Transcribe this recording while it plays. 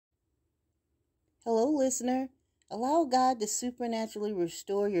Hello, listener. Allow God to supernaturally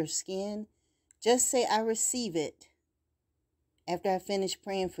restore your skin. Just say, I receive it after I finish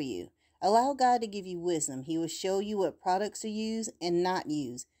praying for you. Allow God to give you wisdom. He will show you what products to use and not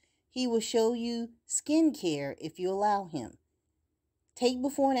use. He will show you skincare if you allow Him. Take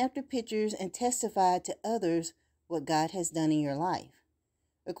before and after pictures and testify to others what God has done in your life.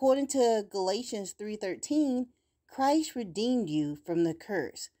 According to Galatians 3:13, Christ redeemed you from the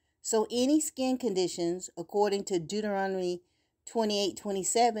curse. So any skin conditions, according to Deuteronomy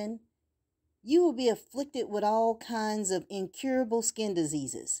 28:27, you will be afflicted with all kinds of incurable skin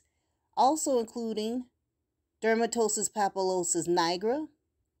diseases, also including dermatosis papulosis nigra,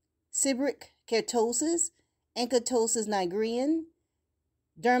 seborrheic keratosis, encotosis nigrian,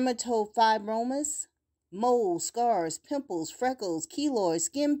 dermatofibromas, moles, scars, pimples, freckles, keloids,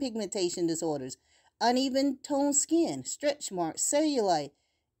 skin pigmentation disorders, uneven toned skin, stretch marks, cellulite,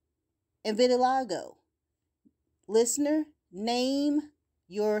 and vitiligo. Listener, name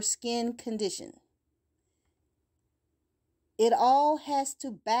your skin condition. It all has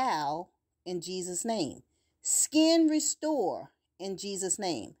to bow in Jesus' name. Skin restore in Jesus'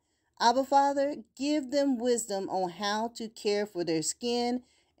 name. Abba Father, give them wisdom on how to care for their skin,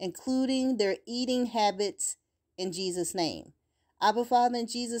 including their eating habits, in Jesus' name. Abba Father, in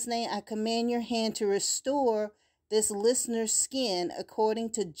Jesus' name, I command your hand to restore this listener's skin according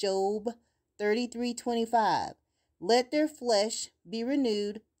to Job 33:25. Let their flesh be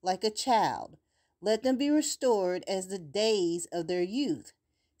renewed like a child. Let them be restored as the days of their youth.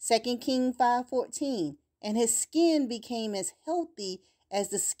 2 Kings 5:14. And his skin became as healthy as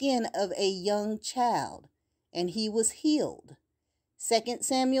the skin of a young child, and he was healed. 2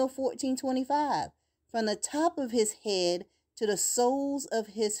 Samuel 14:25. From the top of his head to the soles of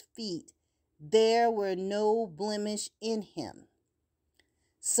his feet, there were no blemish in him.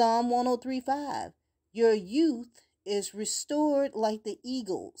 Psalm 103:5. Your youth is restored like the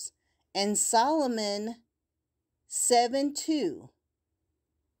eagles. And Solomon 7:2.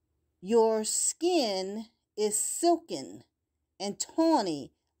 Your skin is silken and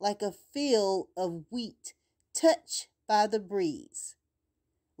tawny like a field of wheat touched by the breeze.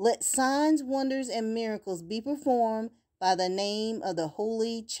 Let signs, wonders, and miracles be performed by the name of the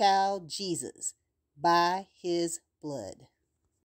Holy Child Jesus, by His blood.